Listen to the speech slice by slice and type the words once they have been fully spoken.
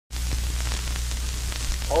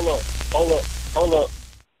hold up.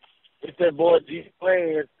 It's that boy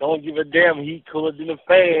G-Planz. Don't give a damn. He cooler than a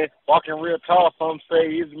fan. Walking real tall, some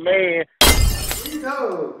say he's a man.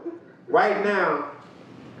 So, right now,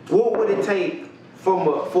 what would it take for an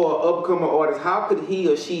upcoming artist? How could he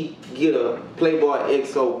or she get a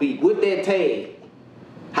PlayboyXO beat with that tag?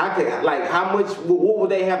 How much? What would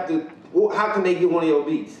they have to? How can they get one of your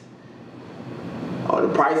beats? The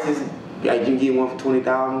prices, like you can get one for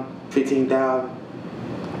 $20,000, $15,000.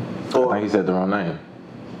 I think he said the wrong name.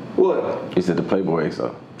 What? He said the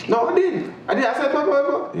PlayboyXO. No, I didn't. I said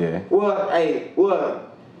PlayboyXO? Yeah.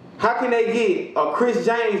 Well, how can they get a Khris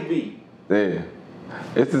James beat? Yeah.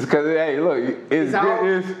 It's just because, hey, look, it's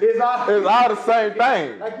all the same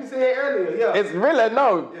thing. Like you said earlier, yeah. It's really,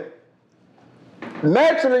 no. Yeah.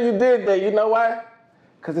 Naturally you did that, you know why?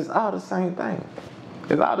 Because it's all the same thing.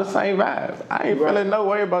 It's all the same vibe. I ain't feeling no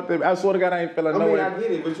way about that. I swear to God, I ain't feeling no way. I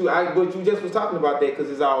get it, but you just was talking about that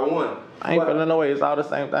because it's all one. I ain't feeling no way. It's all the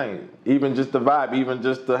same thing. Even just the vibe, even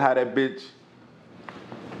just how that bitch.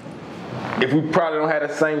 If we probably don't have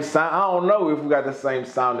the same sound, I don't know if we got the same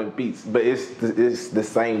sounding beats, but it's the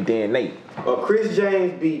same DNA. A Khris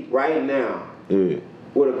James beat right now. Yeah.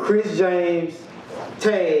 With a Khris James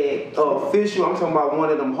tag, official. I'm talking about one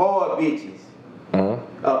of them hard bitches. An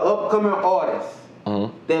upcoming artist.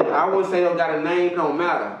 That I wouldn't say they got a name, don't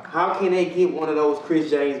matter. How can they get one of those Khris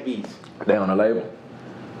James beats? They on the label?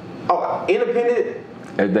 Oh, independent?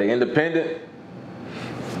 If they independent,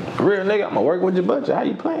 real nigga, I'm gonna work with your budget. How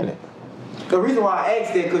you playing it? The reason why I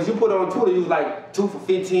asked that, because you put on Twitter, you was like 2 for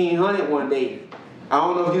 $1,500 one day. I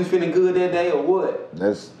don't know if you was feeling good that day or what.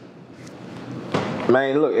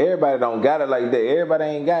 Man, look, everybody don't got it like that. Everybody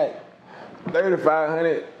ain't got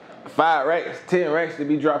 3,500. 5 racks, 10 racks to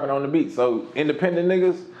be dropping on the beat. So independent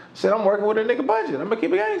niggas, shit, I'm working with a nigga budget. I'm gonna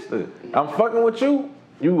keep it gangster. I'm fucking with you.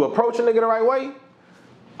 You approach a nigga the right way.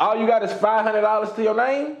 All you got is $500 to your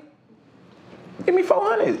name. Give me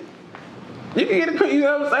 $400. You can get it, you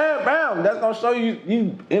know what I'm saying? Bam. That's gonna show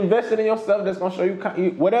you invested in yourself. That's gonna show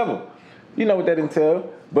you whatever. You know what that entails.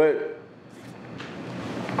 But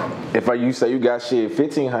if you say you got shit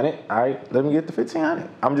 $1,500, all right, let me get the $1,500.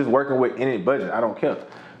 I'm just working with any budget. I don't care.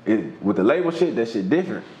 With the label shit, that shit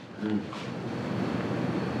different. I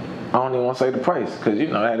don't even want to say the price, because you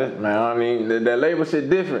know that, man, I mean, that label shit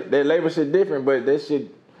different. That label shit different, but that shit,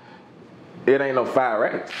 it ain't no 5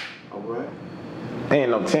 racks. Alright. It ain't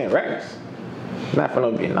no 10 racks. Not for no,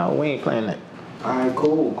 no, we ain't playing that. Alright,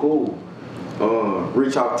 cool.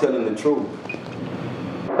 Reach out telling the truth.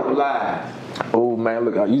 Live. Oh man,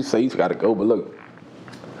 look, you say you gotta go, but look,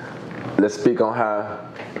 let's speak on how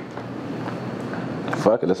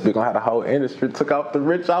the whole industry took off the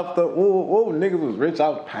rich off the, niggas was rich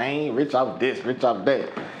off pain, rich off this, rich off that.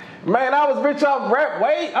 Man, I was rich off rap,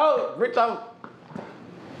 rich off,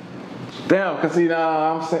 damn, cause see,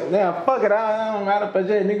 now I'm saying, damn, fuck it, I don't matter, but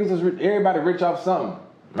yeah, niggas was, everybody rich off something.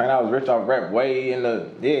 Man, I was rich off rap way in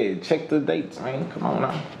the, check the dates, man, come on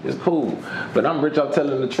now, it's cool. But I'm rich off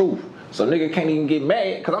telling the truth. So nigga can't even get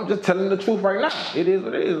mad, because I'm just telling the truth right now. It is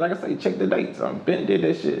what it is. Like I say, check the dates. I've been did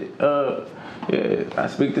that shit. I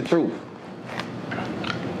speak the truth.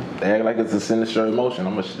 They act like it's a sinister emotion.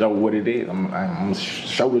 I'm going to show what it is. I'm going to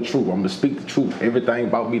show the truth. I'm going to speak the truth. Everything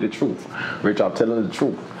about me the truth. Rich off telling the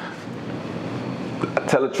truth. I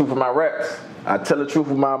tell the truth with my raps. I tell the truth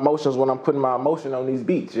with my emotions when I'm putting my emotion on these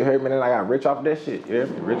beats. You heard me? Then I got rich off that shit. You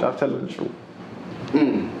heard me? Rich off telling the truth.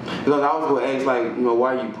 Because I was going to ask, like, you know,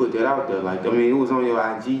 why you put that out there. Like, I mean, it was on your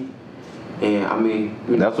IG. And, I mean,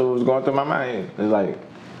 you know. That's what was going through my mind. It's like,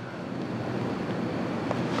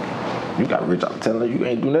 you got rich off telling you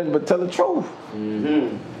ain't do nothing but tell the truth.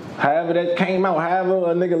 However that came out,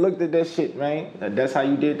 however a nigga looked at that shit, man. That's how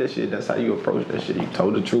you did that shit. That's how you approached that shit. You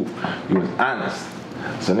told the truth. You was honest.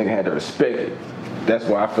 So nigga had to respect it. That's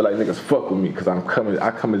why I feel like niggas fuck with me, because I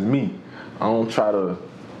come as me. I don't try to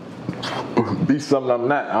be something I'm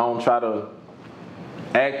not. I don't try to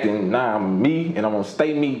act and I'm me and I'm gonna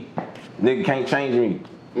stay me. Nigga can't change me.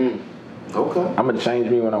 Okay. I'm gonna change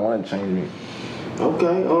me when I want to change me.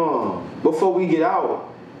 Okay. Before we get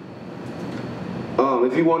out,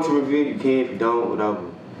 if you want to reveal, you can. If you don't, whatever.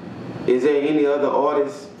 Is there any other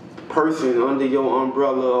artist, person under your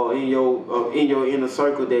umbrella or in your inner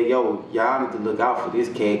circle that y'all need to look out for this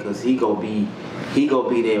cat, because he gonna be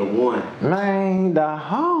that one? Man, the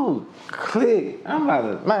whole clique.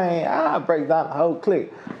 I'll break down the whole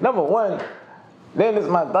clique. Number one, then it's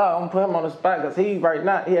my dog. I'm putting him on the spot because he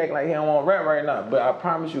acting like he don't want to rap right now. But I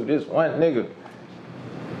promise you, this one nigga,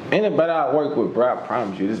 anybody I work with, bro, I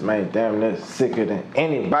promise you, this man damn near sicker than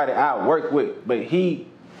anybody I work with. But he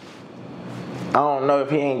I don't know if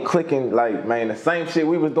he ain't clicking, like, man, the same shit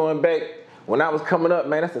we was doing back when I was coming up,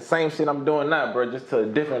 man, that's the same shit I'm doing now, bro, just to a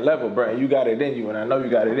different level, bro. And you got it in you, and I know you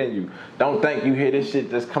got it in you. Don't think you hear this shit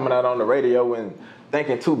that's coming out on the radio and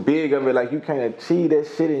thinking too big of it, like you can't achieve that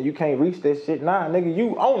shit and you can't reach that shit. Nah, nigga,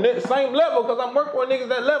 you on that same level, because I'm working with niggas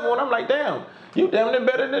that level, and I'm like, damn, you damn near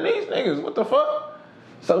better than these niggas. What the fuck?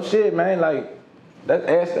 So shit, man, like, that's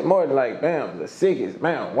Ashton Martin, like, bam, the sickest,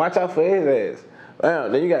 man, watch out for his ass.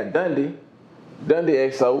 Bam, then you got Dundee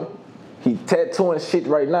XO. He tattooing shit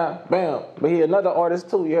right now, bam. But he another artist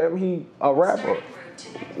too, you hear me? He a rapper.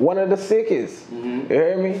 One of the sickest, you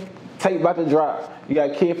hear me? Tape about to drop. You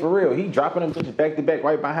got Kid For Real. He dropping them bitches back to back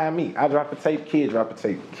right behind me. I drop a tape, Kid drop a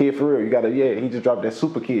tape. Kid For Real, you gotta, yeah, he just dropped that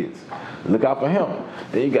Super Kids. Look out for him.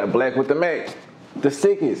 Then you got Black with the Mac, the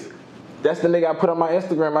sickest. That's the nigga I put on my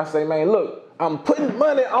Instagram. I say, man, look, I'm putting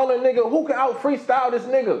money on a nigga who can out freestyle this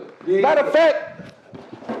nigga. Yeah. Matter of fact,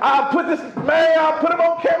 I put him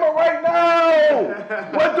on camera right now.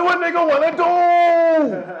 What do a nigga wanna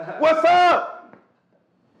do? What's up?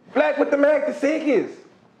 Black with the Mac, the sickest.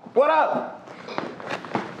 What up?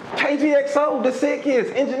 KGXO, the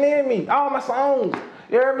sickest. Engineer me, all my songs.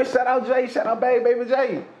 You heard me? Shout out Jay, shout out Baby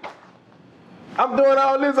Jay. I'm doing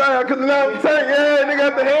all this out here because you know what I'm saying? Yeah, nigga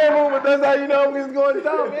got the hand movement. That's how you know it's going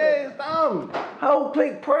dumb. Yeah, it's dumb. Whole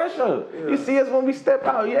click pressure. Yeah. You see us when we step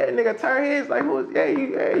out. Yeah, nigga turn heads like who is? Yeah,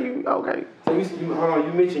 you okay. So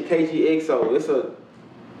you mentioned KGXO.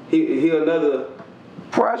 He another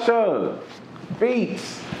pressure,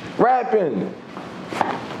 beats, rapping,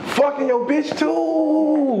 fucking your bitch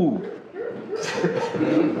too.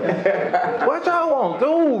 What y'all want,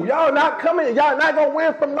 dude? Y'all not coming. Y'all not gonna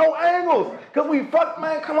win from no angles. Cause we fuck,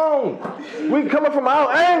 man. Come on. We coming from all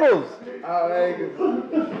angles. All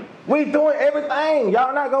angles. We doing everything.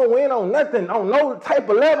 Y'all not gonna win on nothing. On no type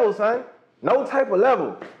of level, son. No type of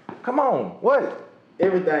level. Come on. What?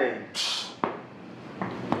 Everything.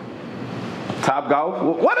 Top golf.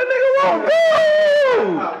 What a nigga want,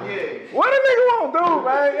 dude? What a nigga want, dude,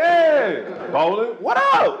 man? Yeah. Bowling. What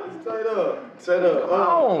up? Straight up. Come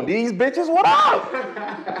on, these bitches, what up?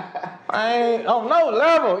 I ain't on no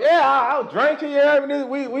level. Yeah, I'll drink it, yeah.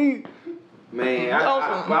 We. Man, I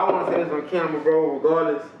want to say this on camera, bro.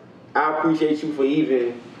 Regardless, I appreciate you for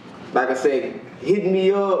even, like I said, hitting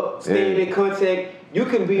me up, staying in contact. You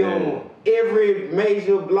can be on every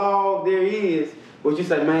major blog there is. But you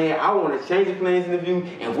say, man, I want to change the plans interview,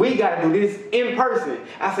 and we got to do this in person.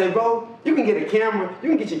 I say, bro, you can get a camera, you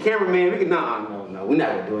can get your cameraman. We can, no, we're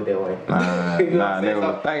not gonna do it that way. Nah,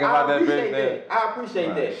 nigga, think about that bitch. I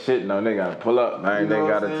appreciate that. Shit, no, they gotta pull up, man. They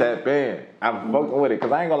gotta tap in. I'm fucking with it,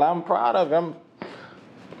 cause I ain't gonna lie, I'm proud of it.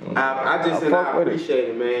 I appreciate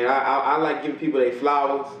it, man. I like giving people their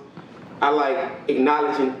flowers. I like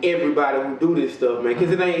acknowledging everybody who do this stuff, man,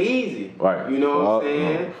 because it ain't easy. Right. You know what I'm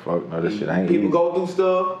saying? No, this shit ain't People easy. go through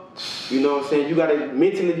stuff. You know what I'm saying? You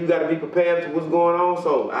gotta be prepared to what's going on.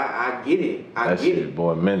 So I get it. That shit,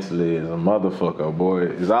 boy, mentally is a motherfucker, boy.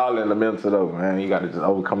 It's all in the mental though, man. You gotta just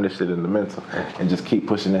overcome this shit in the mental and just keep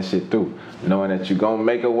pushing that shit through. Knowing that you're gonna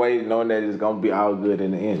make a way, knowing that it's gonna be all good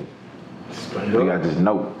in the end. You gotta just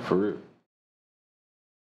know, for real.